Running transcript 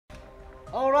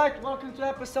Alright, welcome to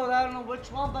episode, I don't know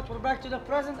which one, but we're back to the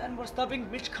present and we're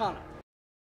stopping Mitch Connor.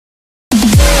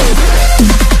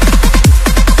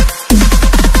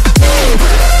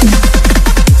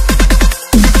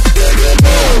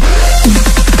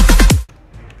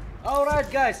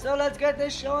 Alright guys, so let's get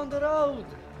this show on the road.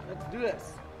 Let's do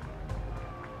this.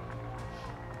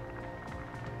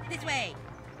 This way!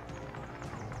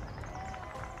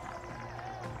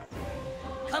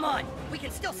 Come on, we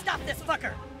can still stop this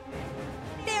fucker!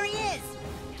 There he is!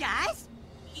 Guys?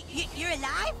 You're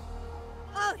alive?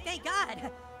 Oh, thank God!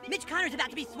 Mitch Connor's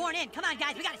about to be sworn in. Come on,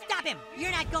 guys, we gotta stop him!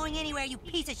 You're not going anywhere, you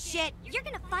piece of shit! You're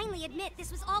gonna finally admit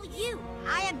this was all you!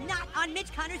 I am not on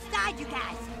Mitch Connor's side, you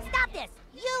guys! Stop this!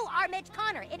 You are Mitch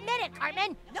Connor! Admit it,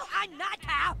 Cartman! No, I'm not,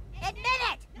 Cal! Admit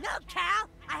it! No, Cal!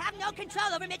 I have no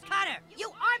control over Mitch Connor! You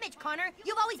are Mitch Connor!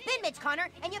 You've always been Mitch Connor,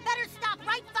 and you better stop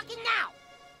right fucking now!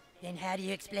 Then how do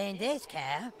you explain this,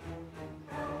 Cal?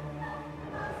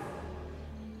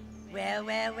 Well,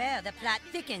 the plot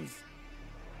thickens.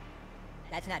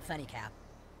 That's not funny, Cal.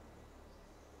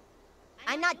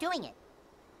 I'm not doing it.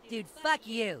 Dude, fuck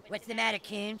you. What's the matter,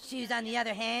 Coon? Shoes on the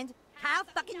other hand? Cal,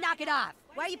 fucking knock it off.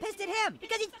 Why are you pissed at him?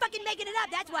 Because he's fucking making it up,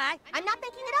 that's why. I'm not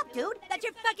making it up, dude. That's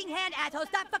your fucking hand, asshole.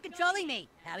 Stop fucking trolling me.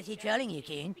 How is he trolling you,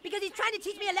 Coon? Because he's trying to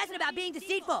teach me a lesson about being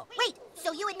deceitful. Wait,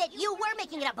 so you admit you were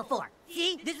making it up before?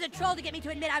 See? This is a troll to get me to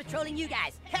admit I was trolling you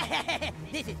guys.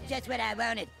 This is just what I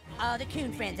wanted. All the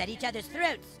Coon friends at each other's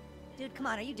throats. Dude, come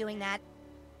on, are you doing that?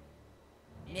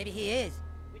 Maybe he is.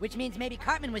 Which means maybe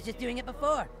Cartman was just doing it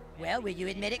before. Well, will you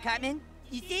admit it, Cartman?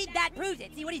 You see? That proves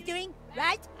it. See what he's doing?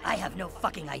 Right? I have no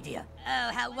fucking idea.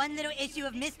 Oh, how one little issue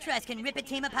of mistrust can rip a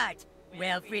team apart.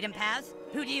 Well, Freedom Pals,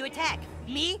 who do you attack?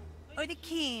 Me or the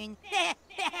Coon?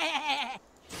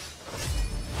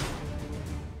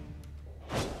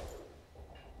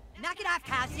 Knock it off,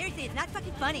 Kyle. Seriously, it's not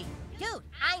fucking funny. Dude,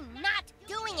 I'm not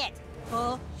doing it!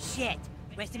 Bullshit.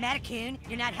 What's the matter, Coon?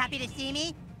 You're not happy to see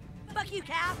me? Fuck you,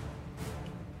 Cal.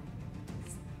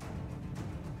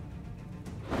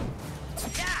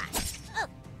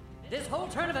 This whole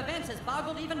turn of events has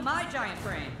boggled even my giant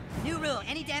brain. New rule,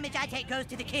 any damage I take goes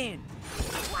to the Coon.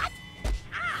 What?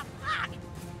 Ah,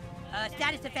 fuck!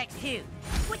 Status effects too.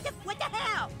 What the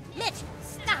hell? Mitch,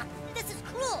 stop! This is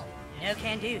cruel! No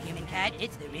can do, human cat.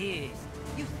 It's the ruse.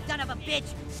 You son of a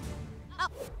bitch! Oh.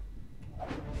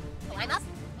 Climb up?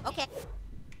 Okay.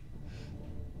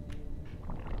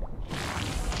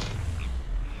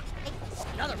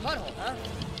 Another butthole, huh?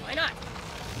 Why not?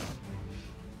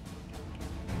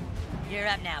 You're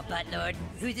up now, Buttlord.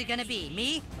 Who's it gonna be,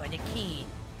 me or the King?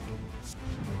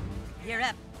 You're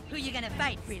up. Who you gonna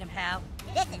fight, Freedom Pal?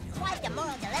 This is quite a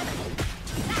moral dilemma.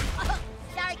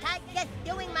 Sorry, Kyle, just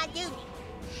doing my duty.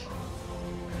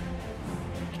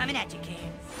 Coming at you,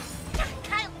 King.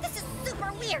 Kyle, this is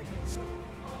super weird.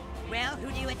 Well,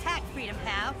 who do you attack, Freedom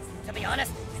Pal? To be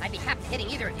honest, I'd be happy hitting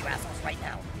either of you assholes right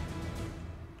now.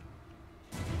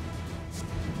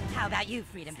 How about you,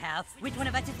 Freedom Pal? Which one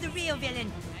of us is the real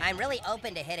villain? I'm really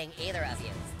open to hitting either of you.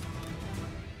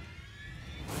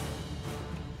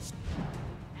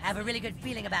 I have a really good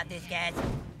feeling about this, guys.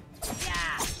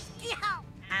 Yeah.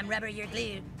 I'm rubber, you're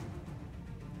glue.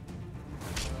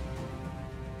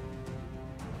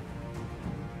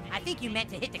 I think you meant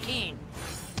to hit the King.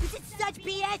 This is such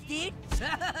BS, dude!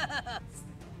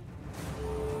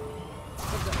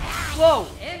 Whoa!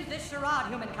 End this charade,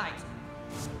 humankind.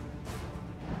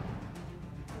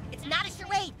 It's not a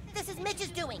charade. This is Mitch's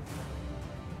doing.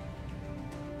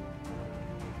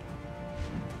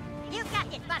 You got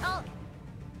this, butthole.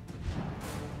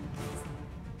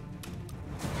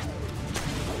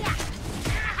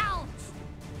 Ouch!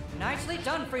 Nicely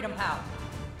done, Freedom Pal.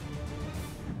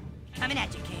 Coming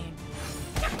at you, King.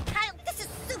 Kyle, this is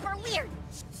super weird.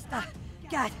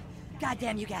 God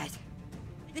damn you guys.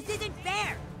 This isn't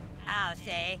fair, I'll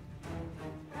say.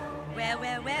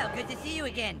 Well, good to see you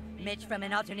again, Mitch from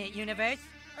an alternate universe.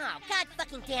 Oh, god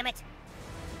fucking damn it.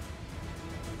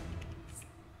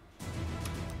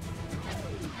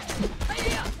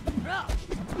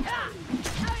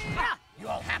 You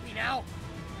all happy now?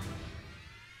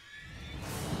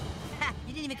 Ha,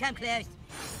 you didn't even come close.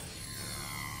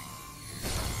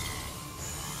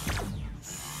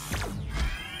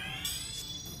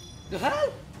 The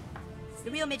hell?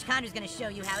 The real Mitch Connor's gonna show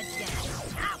you how it's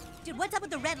done. Ow! Dude, what's up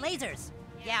with the red lasers?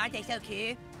 Yeah, aren't they so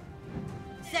cool?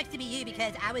 Sucks to be you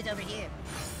because I was over here.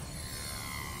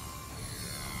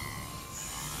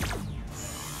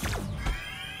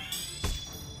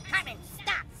 Cartman,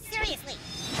 stop! Seriously!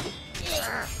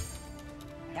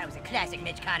 That was a classic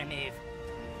Mitch Connor move.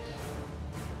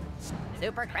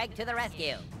 Super Craig to the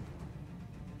rescue.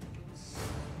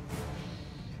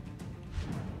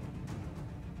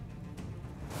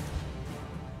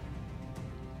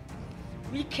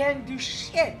 We can't do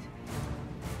shit.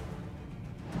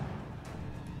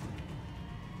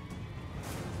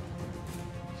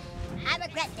 I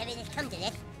regret that it has come to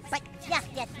this, but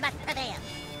justice must prevail.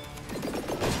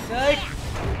 Take.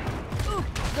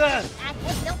 I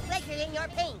take no pleasure in your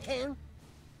pain, Coon.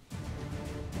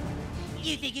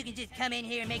 You think you can just come in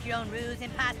here and make your own ruse,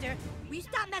 imposter? Will you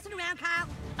stop messing around, Kyle?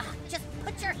 Just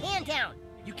put your hand down.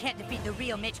 You can't defeat the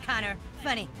real Mitch Connor.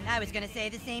 Funny, I was gonna say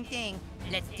the same thing.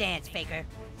 Let's dance, faker.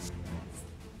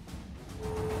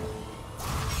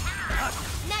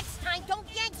 Next time, don't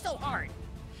yank so hard.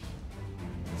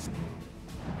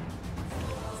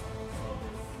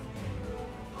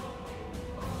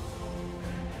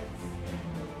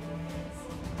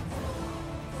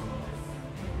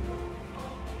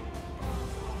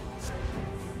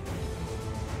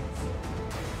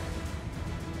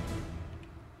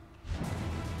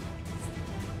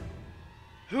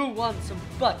 Who wants some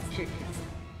butt kicking?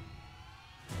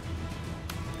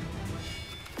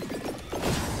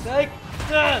 Take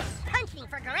this! Punching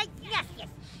for great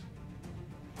justice.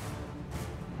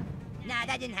 Nah,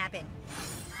 that didn't happen.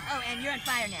 Oh, and you're on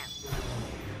fire now.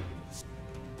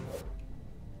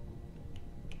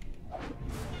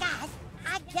 Guys,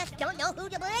 I just don't know who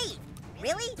to believe.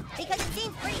 Really? Because it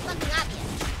seems pretty fucking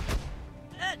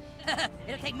obvious.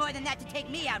 It'll take more than that to take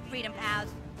me out, Freedom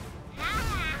Pals.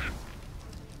 Ah!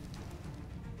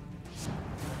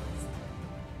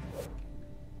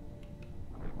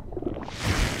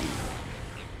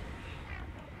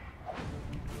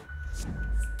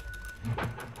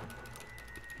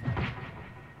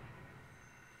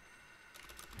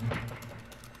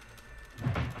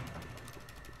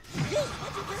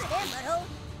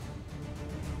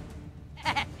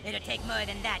 It'll take more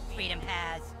than that, Freedom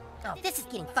Pals. Oh, this is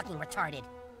getting fucking retarded.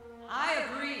 I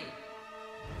agree.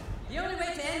 The only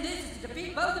way to end this is to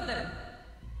defeat both of them.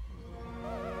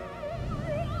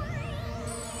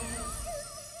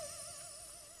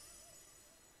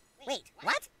 Wait,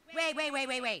 what?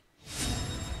 Wait.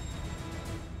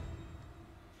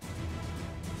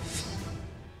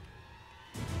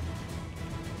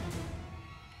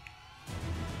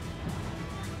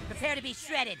 Prepare to be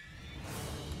shredded.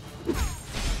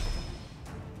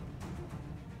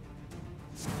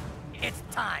 It's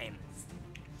time.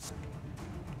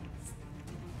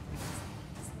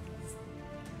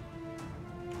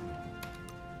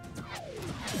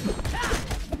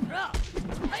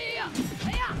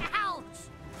 Ouch!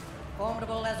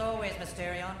 Formidable as always,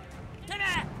 Mysterion.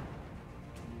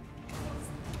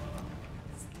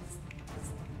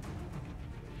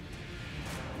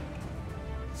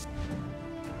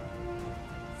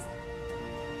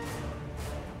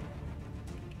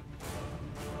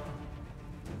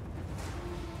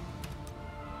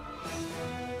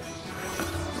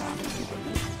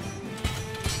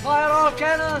 Fire all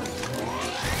cannons!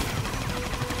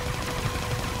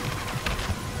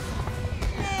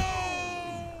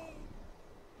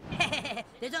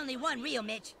 There's only one real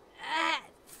Mitch.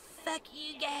 Fuck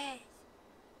you guys.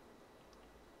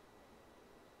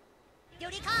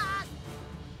 Duty calls!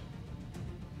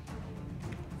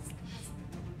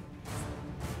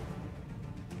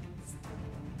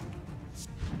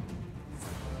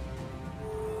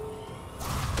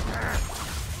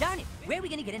 Darn it, where are we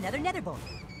gonna get another nether bolt?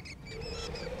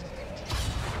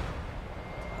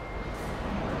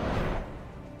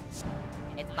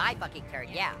 It's my fucking turn,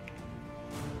 yeah.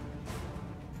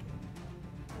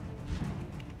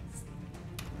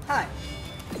 Hi.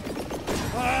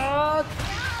 What?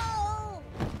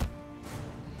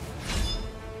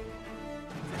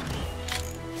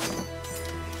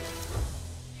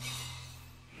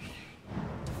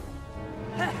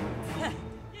 No!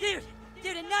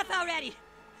 Dude, enough already!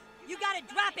 You gotta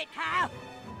drop it, Kyle!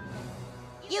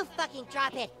 You fucking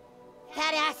drop it,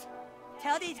 fat ass!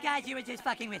 Tell these guys you were just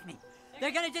fucking with me.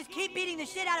 They're gonna just keep beating the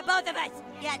shit out of both of us!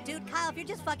 Yeah, dude, Kyle, if you're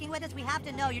just fucking with us, we have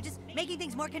to know. You're just making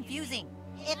things more confusing.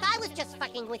 If I was just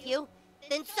fucking with you,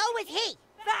 then so was he!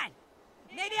 Fine!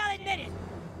 Maybe I'll admit it.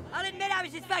 I'll admit I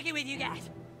was just fucking with you guys.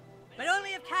 But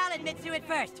only if Kyle admits to it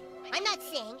first. I'm not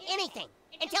saying anything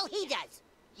until he does.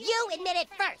 You admit it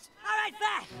first! Alright,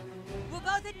 fine. We'll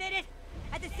both admit it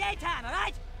at the same time,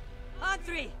 alright? On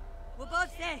three. We'll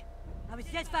both say, I was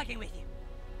just fucking with you.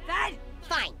 Fine?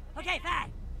 Fine. Okay,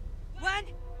 fine. 1,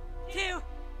 2,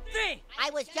 3.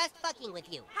 I was just fucking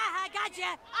with you. Haha,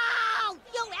 gotcha. Oh,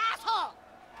 you asshole!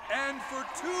 And for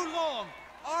too long,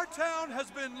 our town has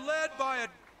been led by a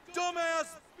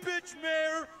dumbass bitch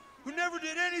mayor who never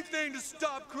did anything to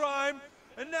stop crime,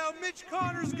 and now Mitch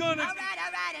Connor's gonna... All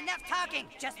right, enough talking.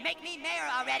 Just make me mayor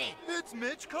already. It's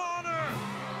Mitch Connor!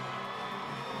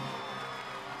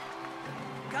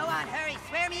 Go on, hurry,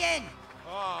 swear me in.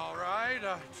 All right,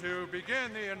 to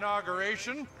begin the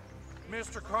inauguration,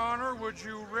 Mr. Connor, would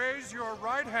you raise your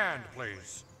right hand,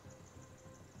 please?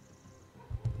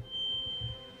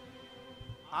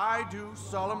 I do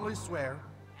solemnly swear.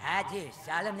 I do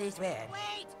solemnly swear.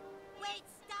 Wait! Wait,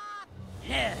 stop!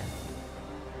 No.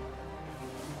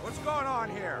 What's going on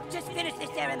here? Just finish the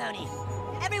ceremony.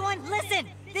 Everyone, listen!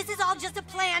 This is all just a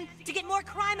plan to get more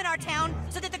crime in our town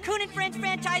so that the Coon and Friends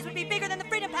franchise would be bigger than the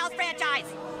Freedom Pals franchise!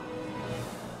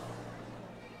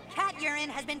 Cat urine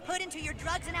has been put into your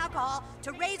drugs and alcohol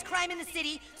to raise crime in the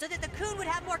city so that the Coon would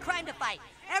have more crime to fight.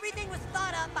 Everything was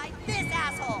thought up by this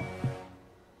asshole!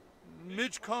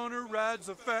 Mitch Connor rides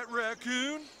a fat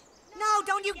raccoon? No,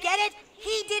 don't you get it?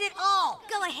 He did it all!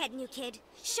 Go ahead, new kid.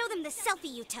 Show them the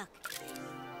selfie you took.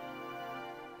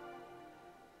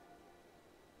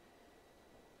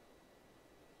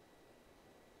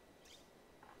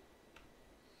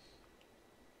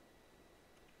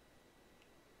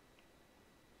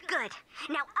 Good.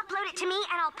 Now upload it to me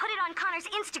and I'll put it on Connor's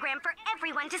Instagram for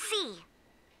everyone to see.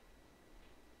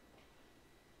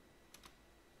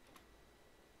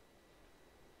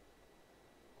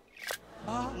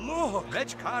 Look!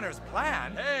 Mitch Connor's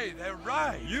plan? Hey, they're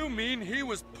right. You mean he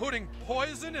was putting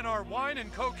poison in our wine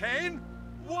and cocaine?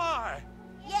 Why?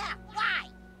 Yeah, why?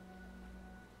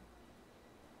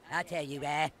 I'll tell you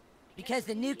why. Because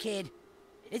the new kid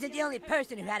isn't the only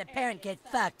person who had a parent get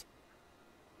fucked.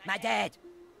 My dad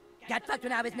got fucked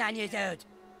when I was 9 years old.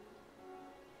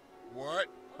 What?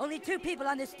 Only 2 people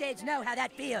on this stage know how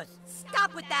that feels.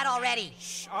 Stop with that already!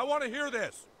 Shh, I want to hear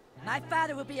this. My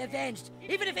father will be avenged,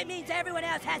 even if it means everyone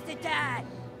else has to die.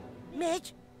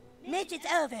 Mitch, it's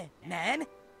over. Mom,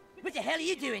 what the hell are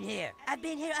you doing here? I've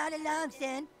been here all along,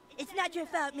 son. It's not your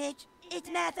fault, Mitch.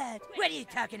 It's my fault. What are you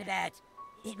talking about?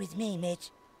 It was me, Mitch.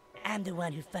 I'm the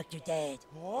one who fucked your dad.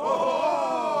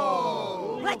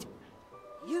 Whoa! What?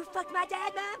 You fucked my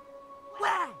dad, Mom?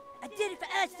 Why? I did it for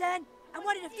us, son. I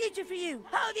wanted a future for you.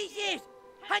 All these years.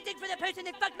 Hunting for the person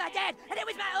that fucked my dad, and it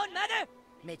was my own mother.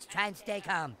 Mitch, try and stay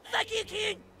calm. Fuck you,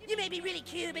 Coon! You may be really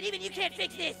cute, but even you can't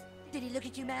fix this. Did he look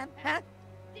at you, Mom? Huh?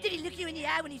 Did he look you in the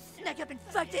eye when you snuck up and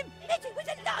fucked him? Mitch, it was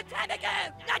a long time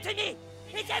ago! Not to me!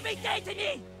 It's every day to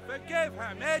me! Forgive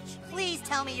her, Mitch! Please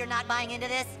tell me you're not buying into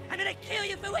this. I'm gonna kill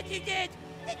you for what you did!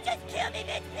 Just kill me,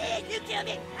 Mitch, please! You kill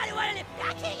me! I don't wanna live!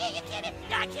 I'll kill you, you kill me!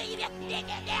 I'll kill you!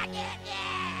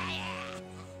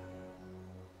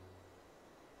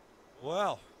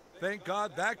 Well, thank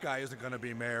God that guy isn't gonna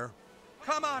be mayor.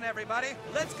 Come on, everybody.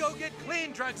 Let's go get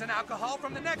clean drugs and alcohol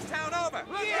from the next town over.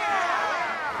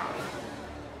 Yeah!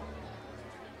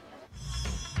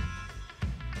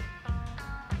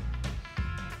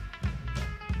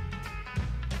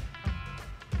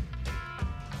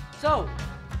 So,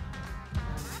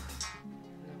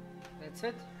 that's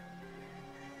it.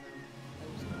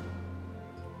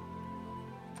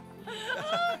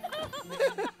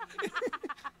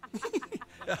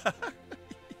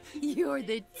 You're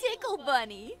the Tickle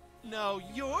Bunny. No,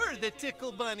 you're the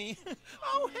Tickle Bunny.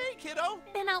 Oh, hey, kiddo.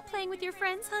 Been out playing with your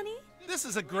friends, honey? This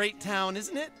is a great town,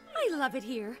 isn't it? I love it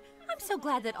here. I'm so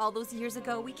glad that all those years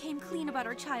ago we came clean about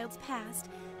our child's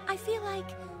past. I feel like,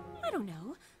 I don't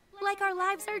know, like our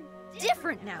lives are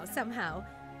different now somehow.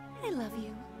 I love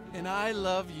you. And I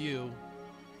love you.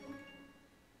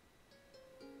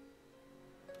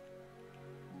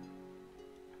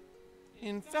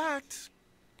 In fact,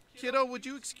 kiddo, would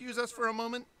you excuse us for a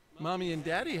moment? Mommy and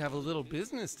Daddy have a little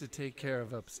business to take care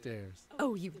of upstairs.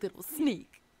 Oh, you little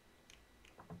sneak.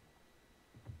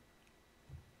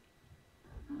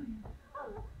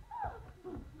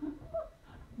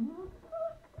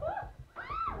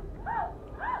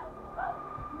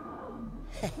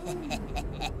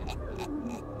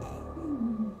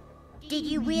 Did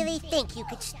you really think you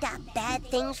could stop bad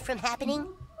things from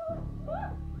happening?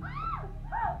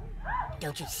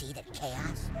 Don't you see that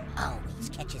chaos always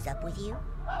catches up with you?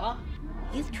 Huh?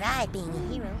 You've tried being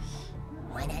a hero.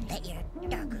 Why not let your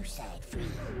darker side free?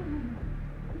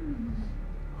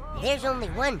 There's only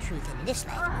one truth in this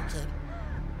life, new kid.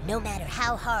 No matter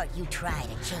how hard you try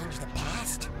to change the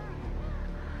past,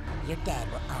 your dad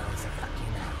will always fuck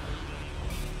your mom.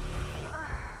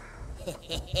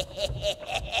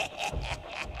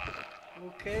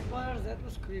 Okay, partners, that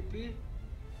was creepy.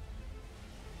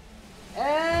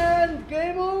 And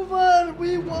game over!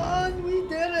 We won! We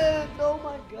did it! Oh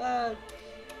my god!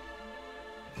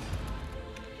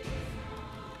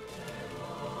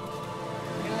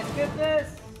 Can I skip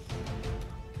this?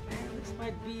 Man, this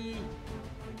might be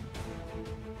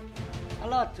a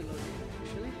lot to load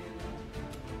actually.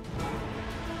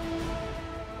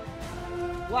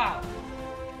 Wow!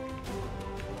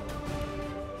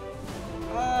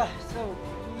 So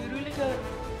do we really got?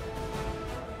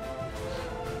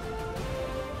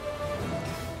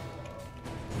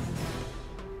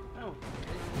 Oh, okay.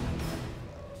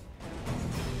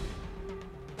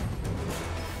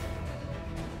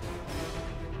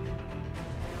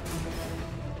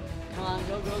 Come on,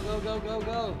 go, go, go, go, go,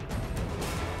 go.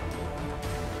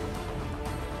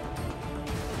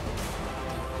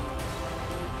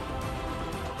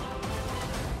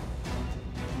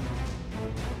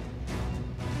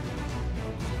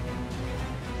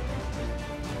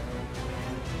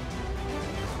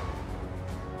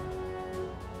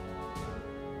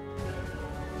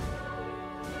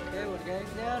 Okay, we're getting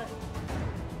there.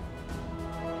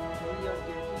 We are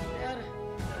getting there.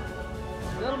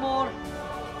 A little more.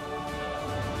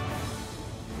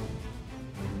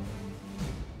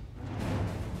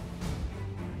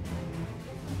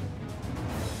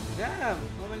 Damn,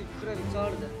 how many credits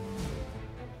are there?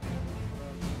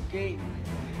 Game.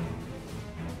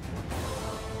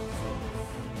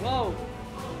 Whoa.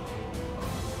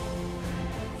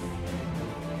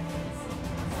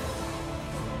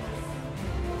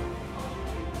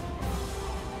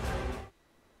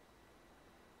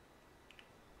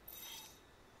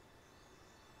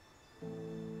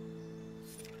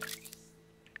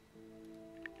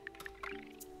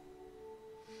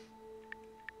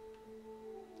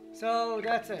 So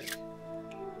that's it.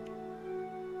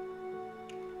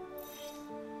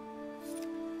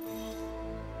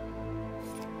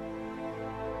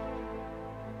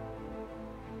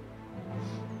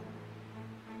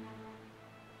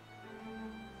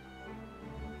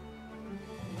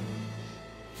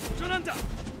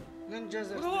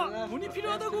 Ninjas are still left.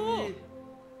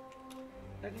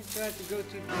 Let me try to go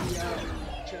to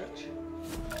the church.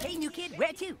 Hey, new kid,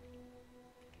 where to?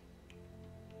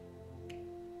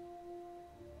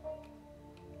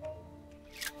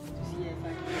 To see if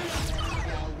I can get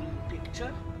that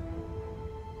picture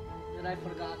that I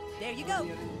forgot. There you go.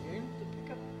 earlier in the game to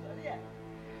pick up. But yeah.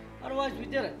 Otherwise, we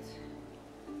did it.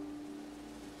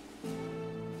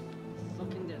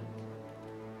 Fucking did it.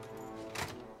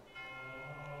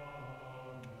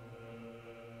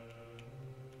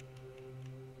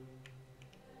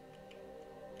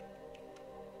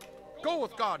 Go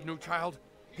with God, new child.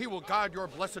 He will guide your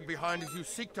blessed behind as you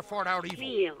seek to fart out evil.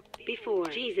 Kneel before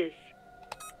Jesus.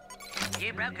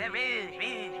 You broke the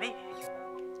rules.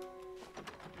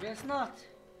 Guess not.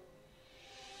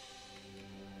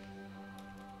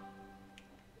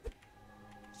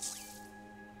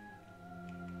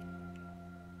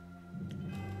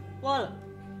 Well,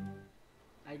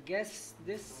 I guess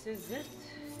this is it.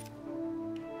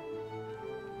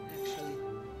 Actually,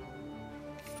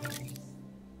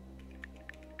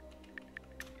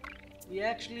 we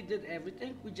actually did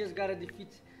everything. We just gotta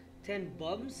defeat 10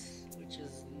 bums, which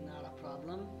is not a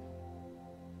problem.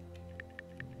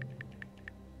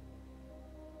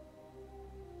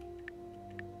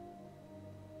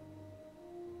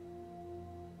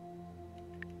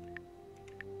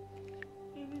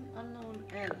 Even unknown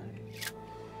ally.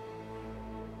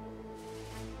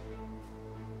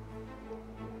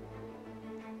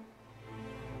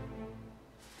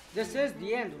 This is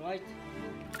the end, right?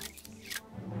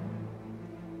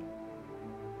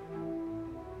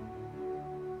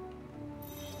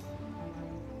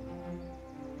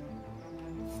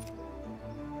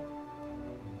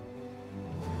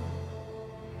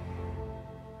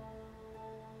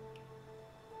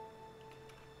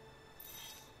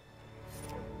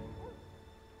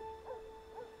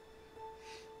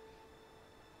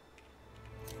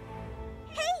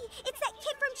 It's that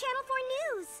kid from Channel 4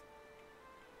 News.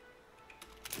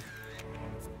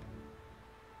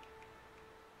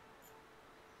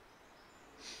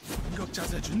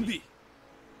 공격자세 준비.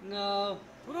 No,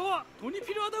 돌아와. 돈이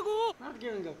필요하다고. not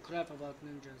giving a crap about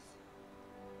ninjas.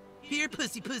 Here,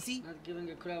 pussy. Not giving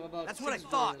a crap about That's what I six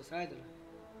thought. brothers either.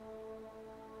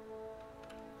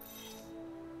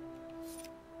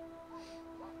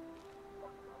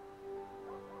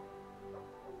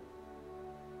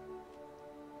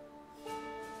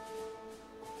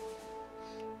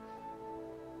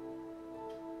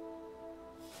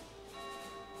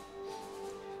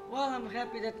 Well, I'm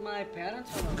happy that my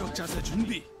parents are alive. 공격자세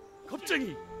준비.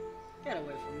 겁쟁이. Get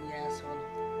away from me, asshole.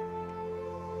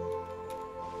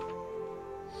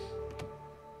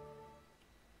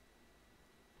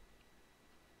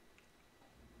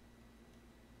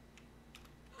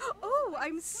 Oh,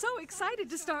 I'm so excited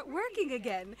to start working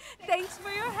again. Thanks for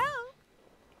your help.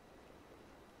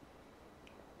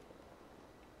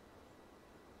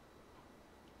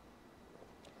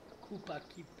 Koopa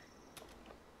keep.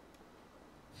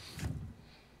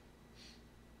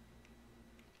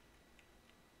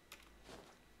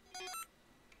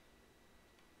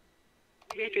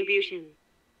 Retribution.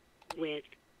 With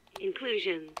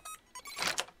inclusion.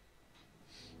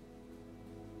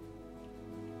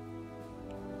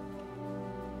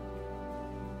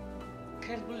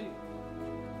 Can't believe.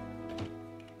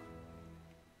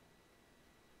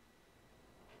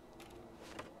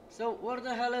 So where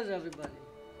the hell is everybody?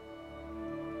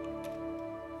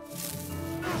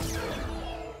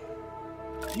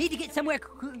 Need to get somewhere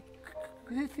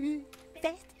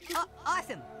fast.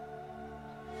 Awesome.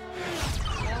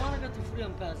 I wanna go to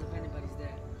Freedom Pass if anybody's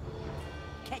there.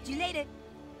 Catch you later.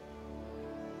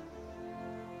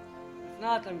 If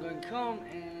not, I'm going home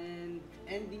and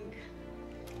ending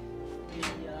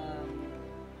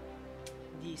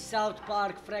the South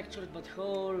Park Fractured But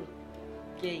Whole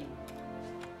game.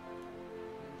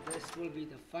 And this will be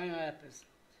the final episode.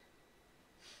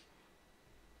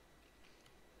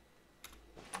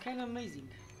 Kind of amazing.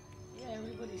 Yeah,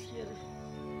 everybody's here.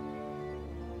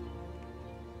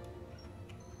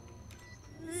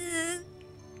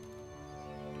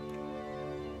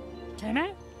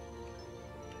 Turner?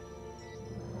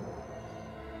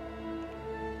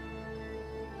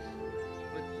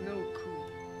 But no cool.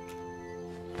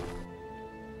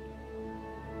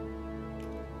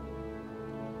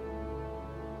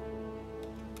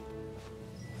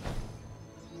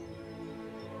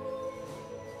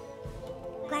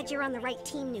 Glad you're on the right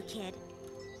team, new kid.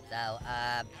 So,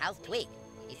 how's Tweak?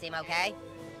 You seem okay?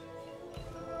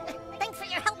 Thanks for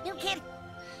your help, new kid.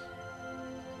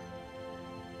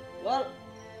 Well,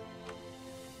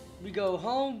 we go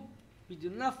home, we do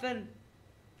nothing,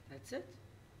 that's it.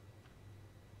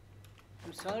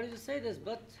 I'm sorry to say this,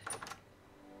 but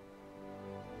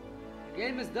the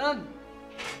game is done.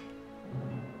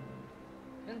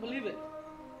 Can't believe it.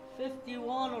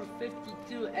 51 or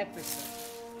 52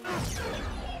 episodes.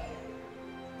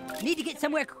 Need to get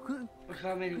somewhere Or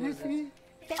how many was that?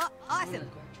 awesome.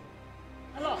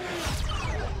 A lot.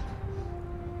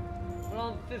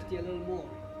 Around 50, a little more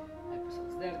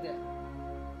episodes. There.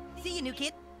 See you, new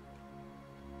kid.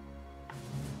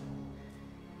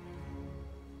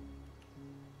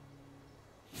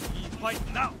 Fight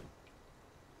now.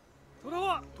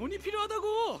 돌아와. 돈이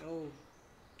필요하다고. So,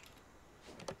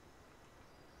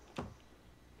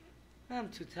 I'm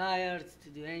too tired to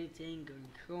do anything, going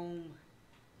home.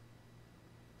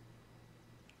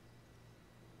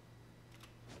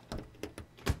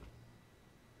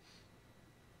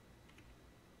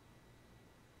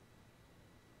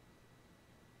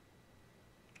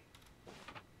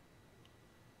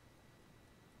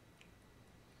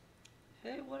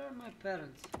 Hey, where are my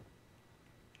parents?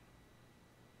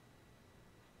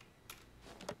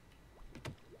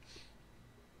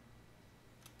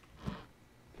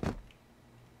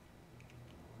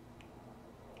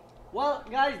 Well,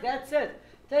 guys, that's it.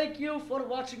 Thank you for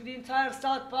watching the entire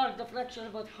South Park, The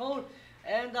Fractured But Whole,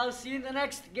 and I'll see you in the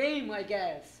next game, I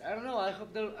guess. I don't know. I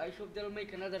hope they'll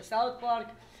make another South Park,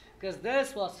 because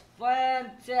this was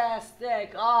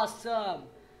fantastic, awesome.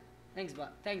 Thanks,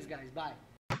 guys. Bye.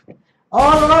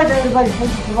 Alright everybody,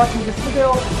 thank you for watching this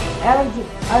video, and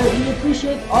I really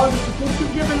appreciate all the support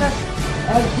you've given us,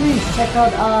 and please check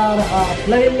out our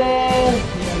playlist,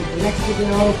 the next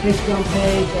video, Patreon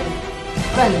page, and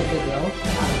random video.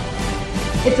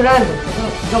 It's random,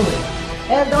 so don't worry.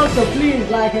 And also please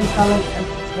like and comment and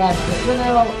subscribe to the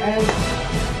video, and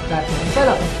subscribe to the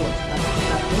channel, of course,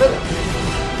 subscribe to the video.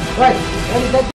 Right, and that